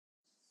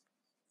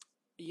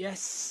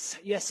Yes,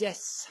 yes,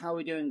 yes. How are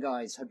we doing,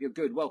 guys? Hope you're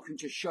good. Welcome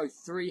to show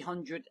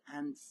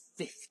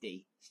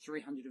 350.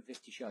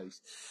 350 shows.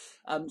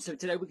 So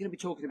today we're going to be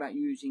talking about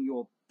using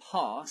your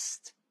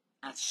past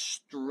as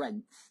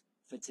strength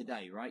for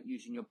today, right?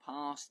 Using your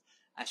past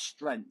as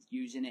strength,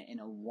 using it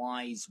in a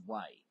wise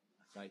way.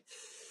 Okay.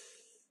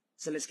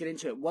 So let's get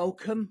into it.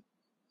 Welcome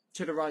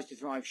to the Rise to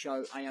Thrive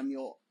show. I am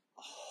your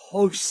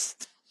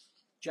host,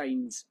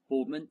 James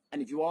Boardman.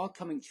 And if you are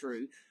coming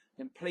through,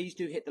 then please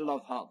do hit the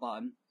love heart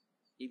button.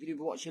 Even if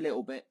you watch a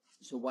little bit,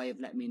 it's a way of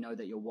letting me know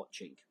that you're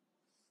watching.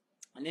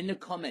 And in the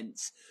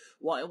comments,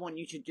 what I want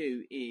you to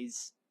do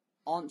is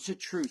answer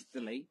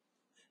truthfully.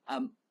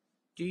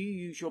 Do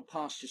you use your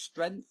past as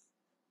strength,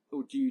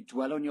 or do you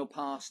dwell on your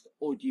past,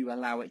 or do you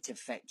allow it to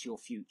affect your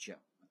future?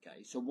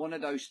 Okay, so one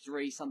of those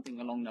three, something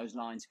along those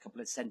lines, a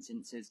couple of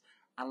sentences.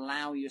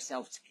 Allow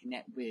yourself to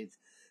connect with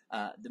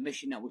the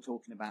mission that we're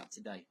talking about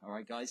today. All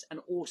right, guys? And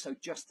also,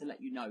 just to let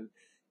you know,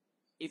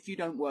 if you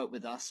don't work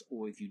with us,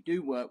 or if you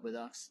do work with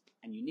us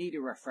and you need a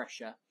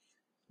refresher,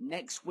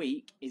 next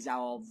week is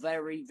our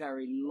very,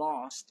 very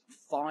last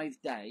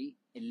 5-day,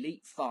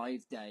 Elite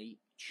 5-day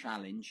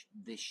challenge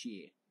this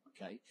year.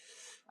 Okay.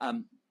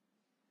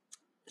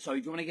 So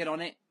if you want to get on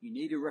it, you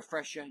need a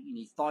refresher, you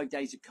need 5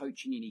 days of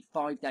coaching, you need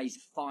 5 days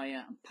of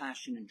fire and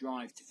passion and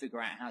drive to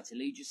figure out how to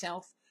lead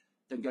yourself.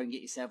 Then go and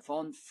get yourself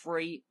on.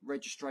 Free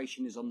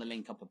registration is on the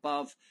link up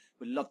above.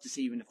 We'd love to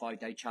see you in the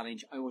 5-day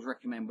challenge. I always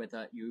recommend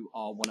whether you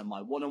are one of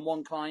my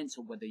one-on-one clients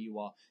or whether you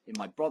are in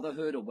my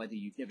brotherhood or whether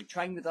you've never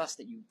trained with us,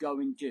 that you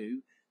go and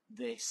do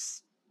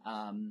this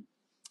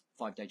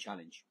 5-day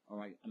challenge. All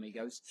right,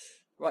 amigos.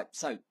 Right,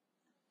 so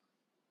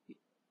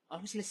I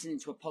was listening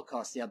to a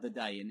podcast the other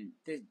day, and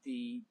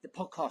the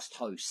podcast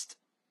host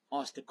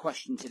asked a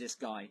question to this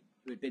guy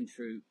who had been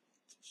through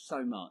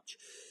so much.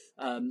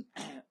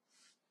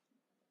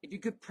 If you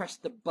could press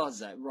the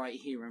buzzer right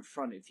here in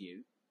front of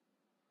you,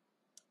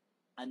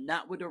 and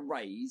that would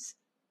erase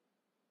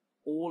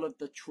all of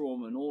the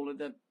trauma and all of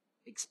the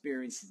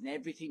experiences and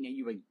everything that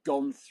you had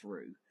gone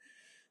through,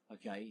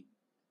 okay,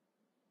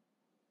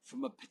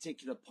 from a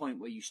particular point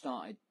where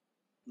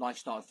life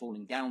started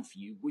falling down for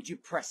you, would you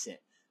press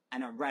it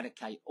and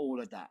eradicate all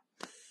of that?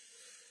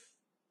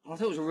 I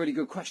thought it was a really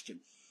good question.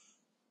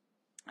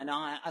 And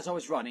as I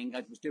was running,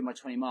 I was doing my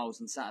 20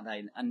 miles on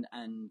Saturday, and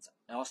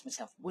I asked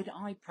myself, would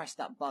I press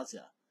that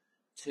buzzer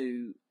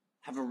to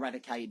have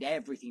eradicated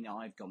everything that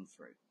I've gone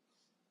through?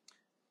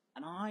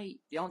 And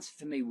the answer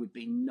for me would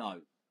be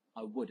no,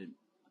 I wouldn't.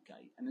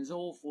 Okay, and there's an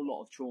awful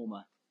lot of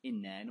trauma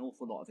in there, an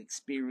awful lot of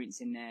experience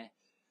in there.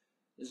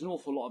 There's an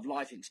awful lot of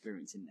life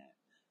experience in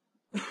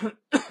there.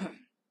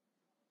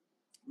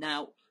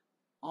 Now,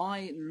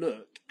 I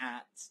look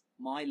at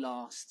my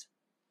last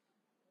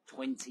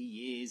 20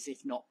 years,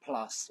 if not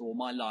plus, or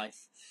my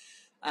life,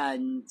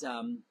 and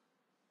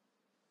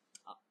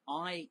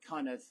I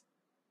kind of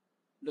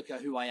look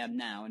at who I am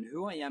now and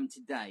who I am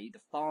today,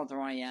 the father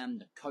I am,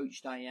 the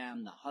coach I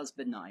am, the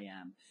husband I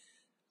am.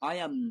 I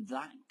am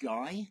that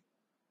guy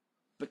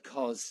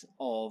because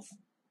of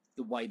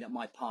the way that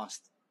my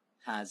past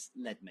has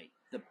led me.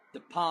 The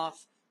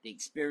path, the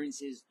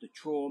experiences, the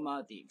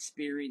trauma, the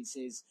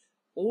experiences,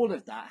 all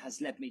of that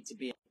has led me to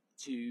be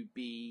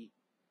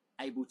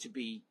able to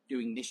be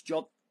doing this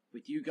job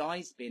with you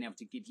guys, being able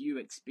to give you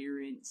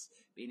experience,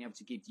 being able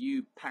to give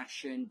you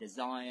passion,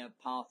 desire,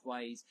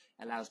 pathways.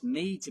 It allows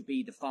me to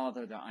be the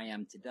father that I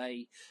am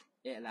today.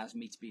 It allows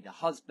me to be the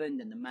husband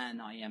and the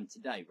man I am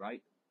today,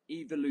 right?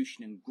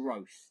 Evolution and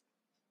growth.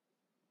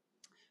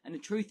 And the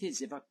truth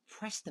is, if I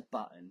press the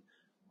button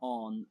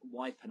on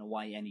wiping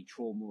away any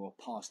trauma or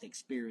past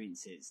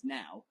experiences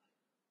now,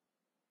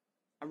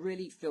 I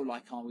really feel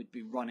like I would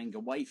be running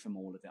away from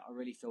all of it. I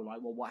really feel like,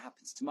 well, what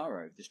happens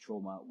tomorrow if there's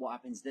trauma? What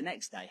happens the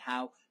next day?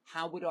 How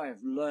would I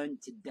have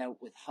learned to deal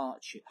with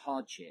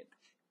hardship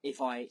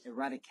if I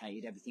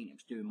eradicated everything that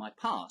was doing my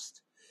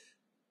past?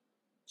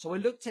 So I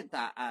looked at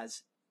that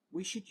as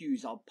we should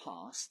use our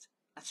past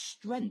as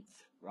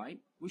strength, right?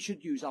 We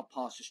should use our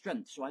past as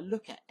strength. So I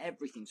look at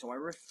everything. So I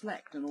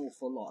reflect an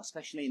awful lot,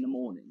 especially in the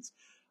mornings,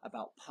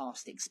 about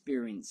past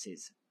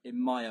experiences in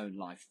my own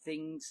life,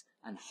 things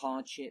and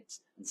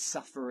hardships and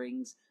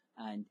sufferings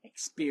and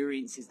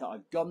experiences that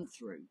I've gone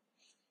through.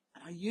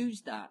 And I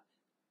use that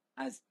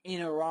as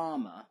inner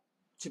armor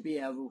to be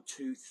able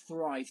to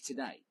thrive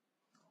today.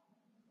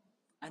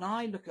 And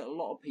I look at a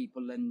lot of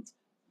people, and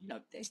you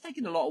know, it's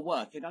taken a lot of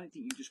work. I don't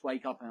think you just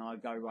wake up and I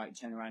go, right,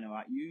 turn around, all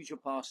right, use your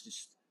past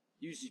as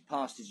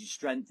your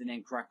strength and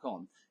then crack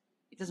on.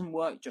 It doesn't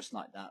work just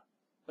like that.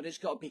 But it's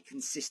got to be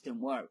consistent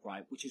work,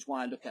 right? Which is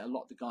why I look at a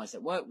lot of the guys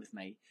that work with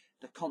me.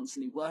 They're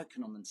constantly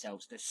working on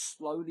themselves. They're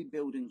slowly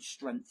building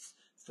strength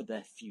for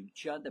their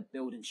future. They're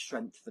building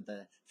strength for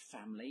their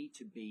family,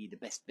 to be the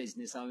best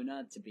business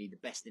owner, to be the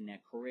best in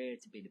their career,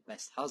 to be the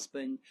best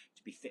husband,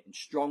 to be fit and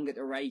strong at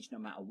their age, no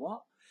matter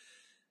what.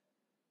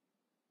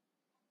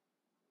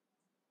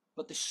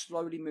 But they're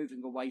slowly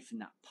moving away from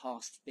that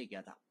past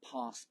figure, that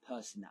past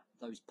person,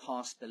 those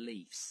past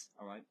beliefs,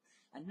 all right?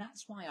 And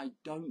that's why I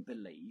don't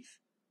believe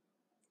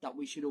that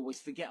we should always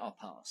forget our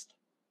past.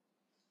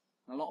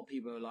 And a lot of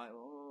people are like,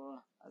 oh,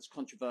 that's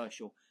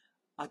controversial.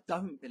 I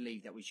don't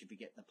believe that we should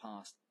forget the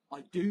past.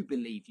 I do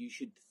believe you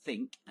should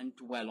think and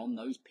dwell on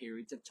those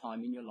periods of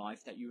time in your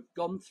life that you have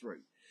gone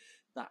through,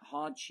 that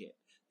hardship,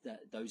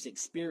 those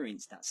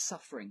experiences, that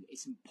suffering.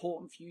 It's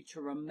important for you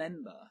to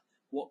remember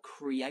what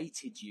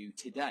created you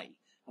today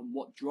and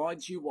what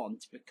drives you on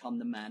to become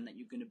the man that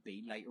you're going to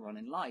be later on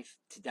in life,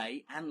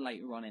 today and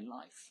later on in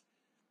life.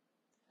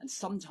 And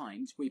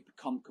sometimes we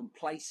become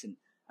complacent,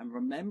 and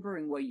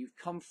remembering where you've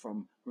come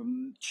from,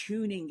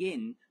 tuning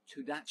in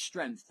to that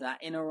strength, that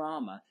inner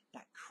armor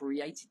that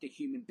created the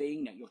human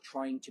being that you're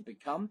trying to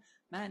become,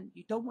 man,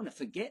 you don't want to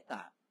forget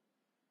that.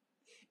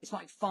 It's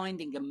like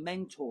finding a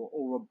mentor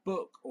or a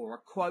book or a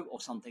quote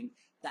or something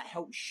that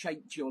helped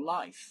shape your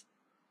life.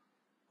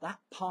 That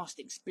past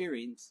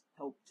experience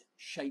helped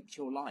shape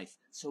your life.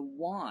 So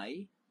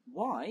why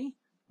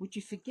would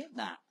you forget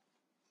that?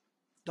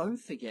 Don't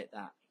forget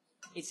that.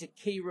 It's a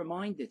key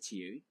reminder to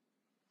you.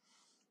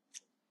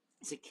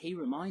 It's a key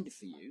reminder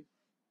for you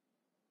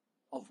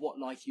of what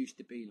life used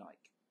to be like,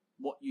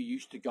 what you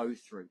used to go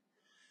through,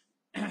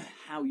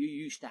 how you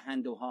used to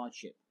handle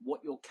hardship,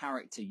 what your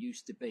character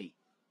used to be.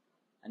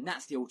 And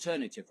that's the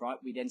alternative, right?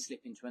 We then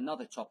slip into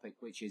another topic,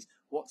 which is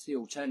what's the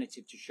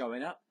alternative to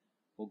showing up?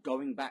 Well,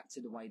 going back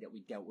to the way that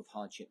we dealt with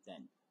hardship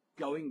then.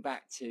 Going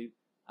back to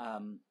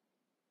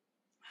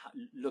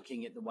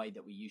looking at the way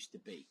that we used to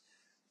be,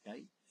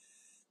 okay?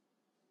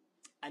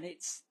 And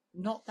it's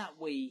not that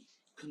we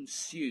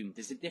consume.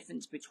 There's a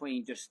difference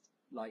between just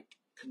like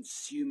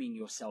consuming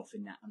yourself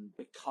in that and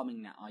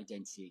becoming that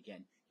identity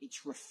again.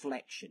 It's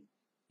reflection.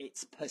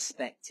 It's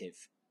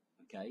perspective,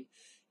 okay?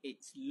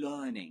 It's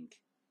learning.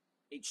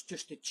 It's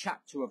just a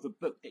chapter of a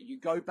book that you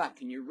go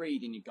back and you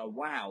read and you go,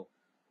 wow,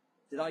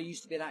 did I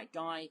used to be that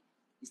guy?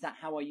 Is that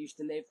how I used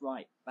to live?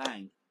 Right,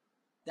 bang.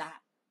 That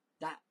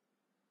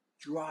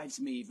drives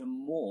me even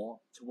more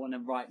to want to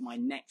write my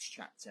next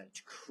chapter,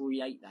 to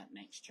create that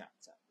next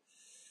chapter.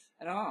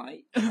 And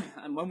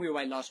and when we were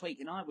away last week,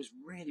 and I was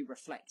really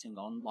reflecting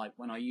on like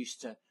when I used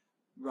to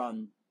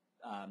run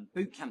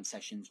boot camp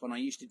sessions, when I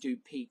used to do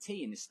PT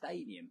in the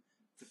stadium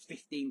for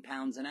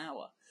 £15 an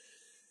hour.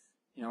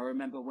 You know, I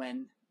remember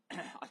when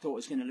I thought I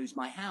was going to lose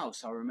my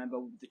house. I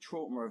remember the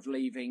trauma of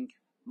leaving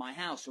my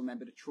house. I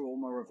remember the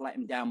trauma of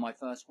letting down my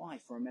first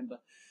wife. I remember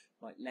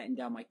like letting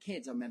down my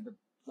kids. I remember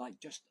like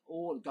just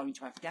all going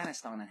to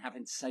Afghanistan and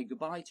having to say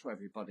goodbye to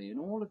everybody. And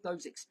all of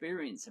those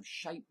experiences have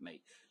shaped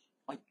me.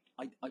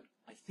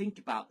 I think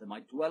about them.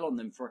 I dwell on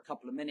them for a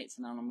couple of minutes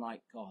and then I'm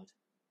like, God,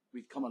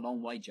 we've come a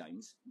long way,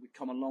 James. We've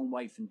come a long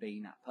way from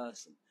being that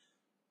person.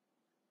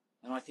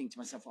 And I think to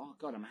myself, oh,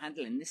 God, I'm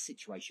handling this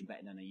situation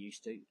better than I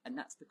used to. And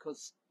that's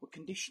because we're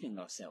conditioning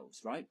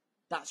ourselves, right?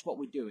 That's what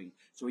we're doing.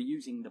 So we're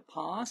using the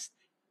past.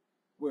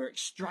 We're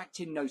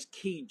extracting those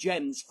key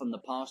gems from the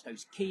past,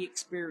 those key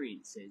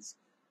experiences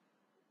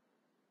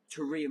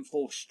to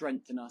reinforce,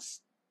 strengthen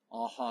us,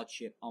 our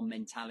hardship, our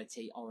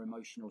mentality, our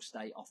emotional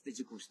state, our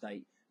physical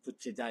state for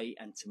today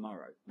and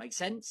tomorrow. Make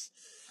sense?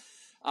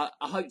 I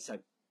hope so.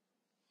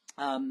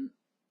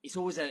 It's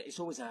always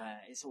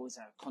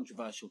a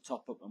controversial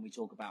topic when we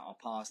talk about our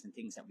past and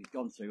things that we've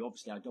gone through.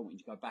 Obviously, I don't want you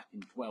to go back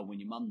and dwell when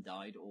your mum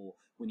died or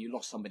when you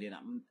lost somebody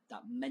that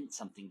meant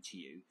something to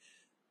you.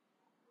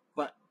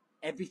 But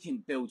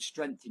everything builds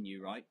strength in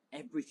you, right?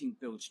 Everything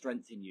builds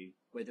strength in you.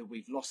 Whether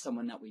we've lost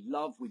someone that we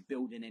love, we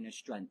build an inner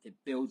strength. It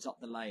builds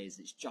up the layers.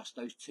 It's just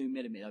those 2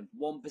 millimeters,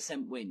 those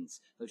 1% wins,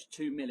 those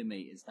 2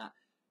 millimeters that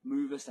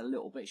move us a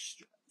little bit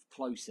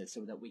closer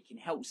so that we can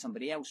help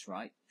somebody else,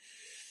 right?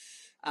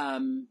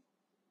 And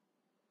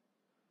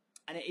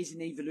it is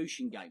an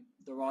evolution game.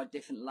 There are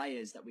different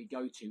layers that we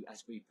go to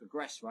as we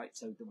progress, right?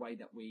 So the way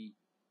that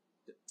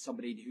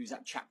somebody who's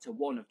at chapter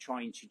 1 of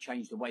trying to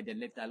change the way they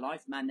live their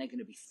life, man, they're going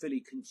to be fully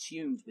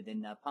consumed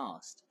within their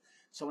past.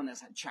 Someone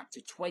that's at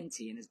chapter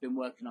 20 and has been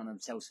working on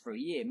themselves for a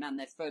year, man,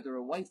 they're further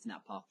away from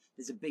that path.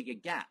 There's a bigger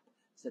gap.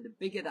 So the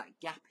bigger that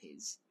gap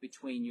is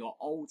between your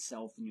old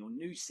self and your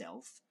new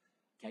self,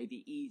 okay,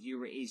 the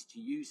easier it is to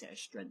use it as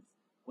strength.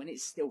 When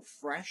it's still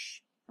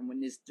fresh and when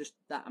there's just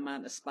that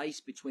amount of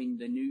space between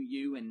the new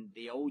you and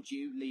the old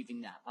you,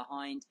 leaving that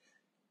behind,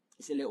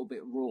 it's a little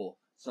bit raw.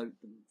 So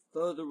the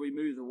further we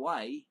move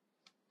away,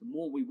 the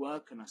more we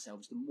work on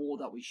ourselves, the more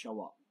that we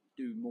show up,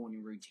 do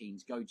morning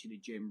routines, go to the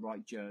gym,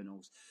 write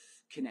journals,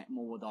 connect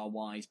more with our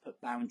whys, put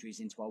boundaries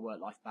into our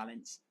work-life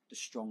balance, the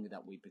stronger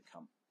that we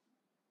become.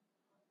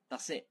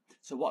 That's it.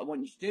 So what I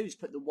want you to do is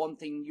put the one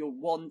thing, your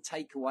one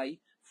takeaway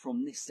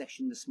from this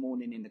session this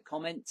morning in the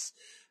comments.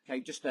 Okay,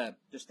 just a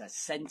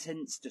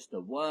sentence, just a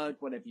word,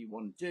 whatever you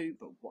want to do.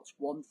 But what's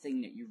one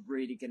thing that you're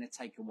really going to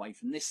take away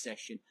from this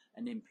session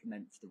and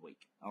implement for the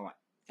week? All right,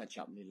 catch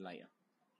up with you later.